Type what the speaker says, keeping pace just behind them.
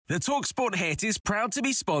The talkSPORT hit is proud to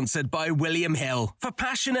be sponsored by William Hill. For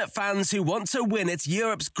passionate fans who want to win at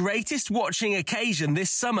Europe's greatest watching occasion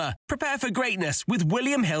this summer, prepare for greatness with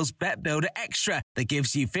William Hill's Bet Builder Extra that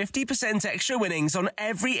gives you 50% extra winnings on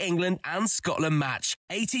every England and Scotland match.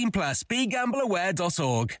 18 plus,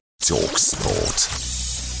 begambleaware.org. talkSPORT.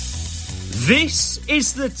 This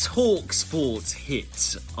is the talkSPORT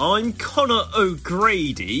hit. I'm Connor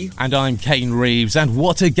O'Grady. And I'm Kane Reeves, and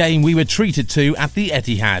what a game we were treated to at the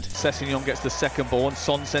Etihad. Sessegnon gets the second ball and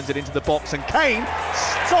Son sends it into the box and Kane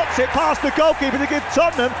stops it past the goalkeeper to give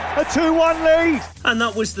Tottenham a 2-1 lead. And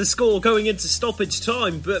that was the score going into stoppage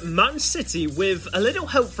time, but Man City, with a little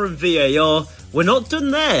help from VAR, we're not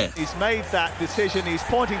done there. He's made that decision, he's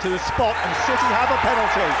pointing to the spot and City have a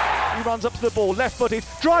penalty. He runs up to the ball, left-footed,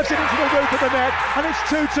 drives it into the roof of the net, and it's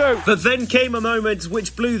 2-2. But then came a moment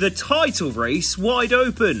which blew the title race wide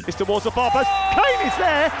open. It's towards the far post. Kane is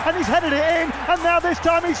there, and he's headed it in, and now this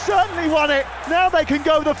time he's certainly won it. Now they can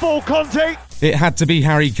go the full Conte. It had to be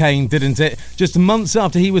Harry Kane, didn't it? Just months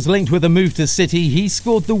after he was linked with a move to City, he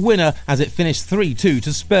scored the winner as it finished 3-2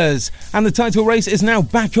 to Spurs. And the title race is now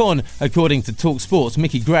back on, according to talkSPORT's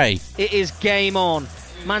Mickey Gray. It is game on.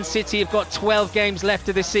 Man City have got 12 games left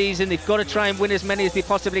of the season. They've got to try and win as many as they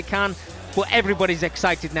possibly can. But everybody's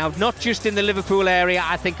excited now, not just in the Liverpool area,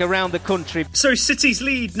 I think around the country. So City's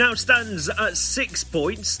lead now stands at 6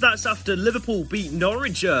 points. That's after Liverpool beat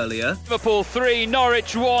Norwich earlier. Liverpool 3,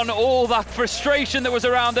 Norwich 1. All that frustration that was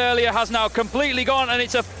around earlier has now completely gone, and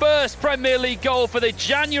it's a first Premier League goal for the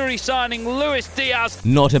January signing, Luis Diaz.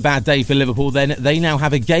 Not a bad day for Liverpool then. They now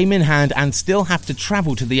have a game in hand and still have to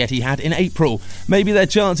travel to the Etihad in April. Maybe their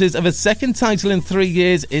chances of a second title in 3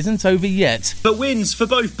 years isn't over yet. But wins for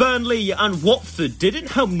both Burnley and Watford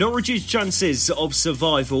didn't help Norwich's chances of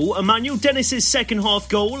survival. Emmanuel Dennis's second half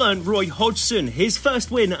goal earned Roy Hodgson his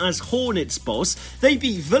first win as Hornets boss. They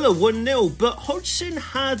beat Villa 1-0, but Hodgson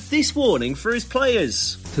had this warning for his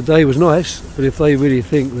players. Today was nice, but if they really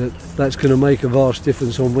think that that's going to make a vast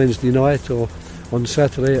difference on Wednesday night or on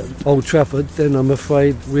Saturday at Old Trafford, then I'm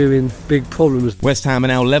afraid we're in big problems. West Ham are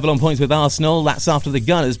now level on points with Arsenal. That's after the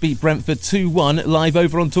Gunners beat Brentford 2-1 live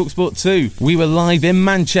over on talkSPORT 2. We were live in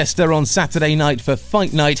Manchester on Saturday night for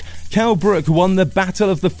Fight Night. Cal Brook won the battle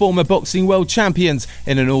of the former boxing world champions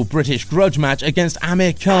in an all-British grudge match against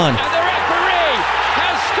Amir Khan. And the referee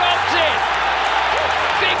has stopped it.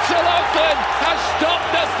 Victor Loughlin has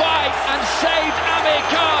stopped the fight and saved Amir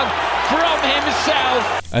Khan from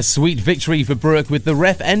himself. A sweet victory for Brook, with the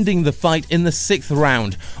ref ending the fight in the 6th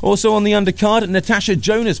round. Also on the undercard, Natasha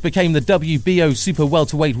Jonas became the WBO Super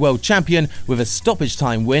Welterweight World Champion with a stoppage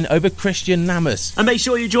time win over Christian Namus. And make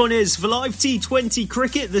sure you join us for live T20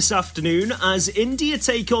 cricket this afternoon as India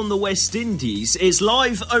take on the West Indies. It's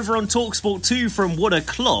live over on talkSPORT 2 from 1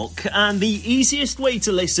 o'clock, and the easiest way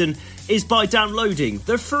to listen is by downloading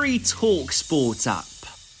the free talkSPORT app.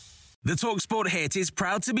 The talkSPORT hit is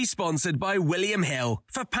proud to be sponsored by William Hill.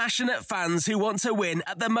 For passionate fans who want to win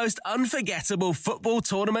at the most unforgettable football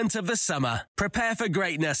tournament of the summer, prepare for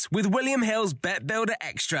greatness with William Hill's Bet Builder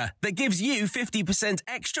Extra that gives you 50%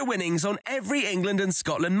 extra winnings on every England and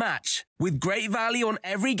Scotland match. With great value on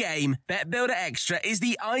every game, Bet Builder Extra is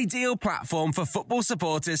the ideal platform for football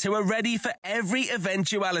supporters who are ready for every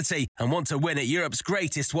eventuality and want to win at Europe's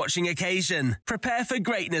greatest watching occasion. Prepare for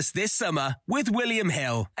greatness this summer with William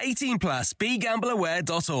Hill. 18 plus,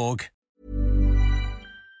 begambleaware.org.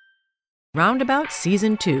 Roundabout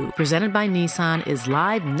Season 2, presented by Nissan, is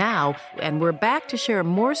live now, and we're back to share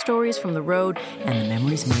more stories from the road and the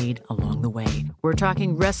memories made along the way. We're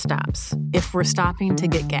talking rest stops. If we're stopping to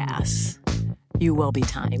get gas, you will be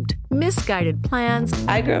timed. Misguided plans.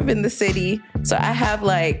 I grew up in the city, so I have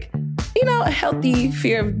a healthy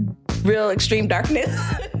fear of real extreme darkness.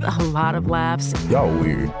 A lot of laughs. Y'all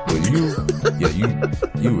weird, but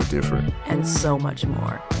you were different. And so much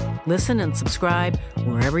more. Listen and subscribe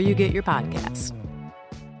wherever you get your podcasts.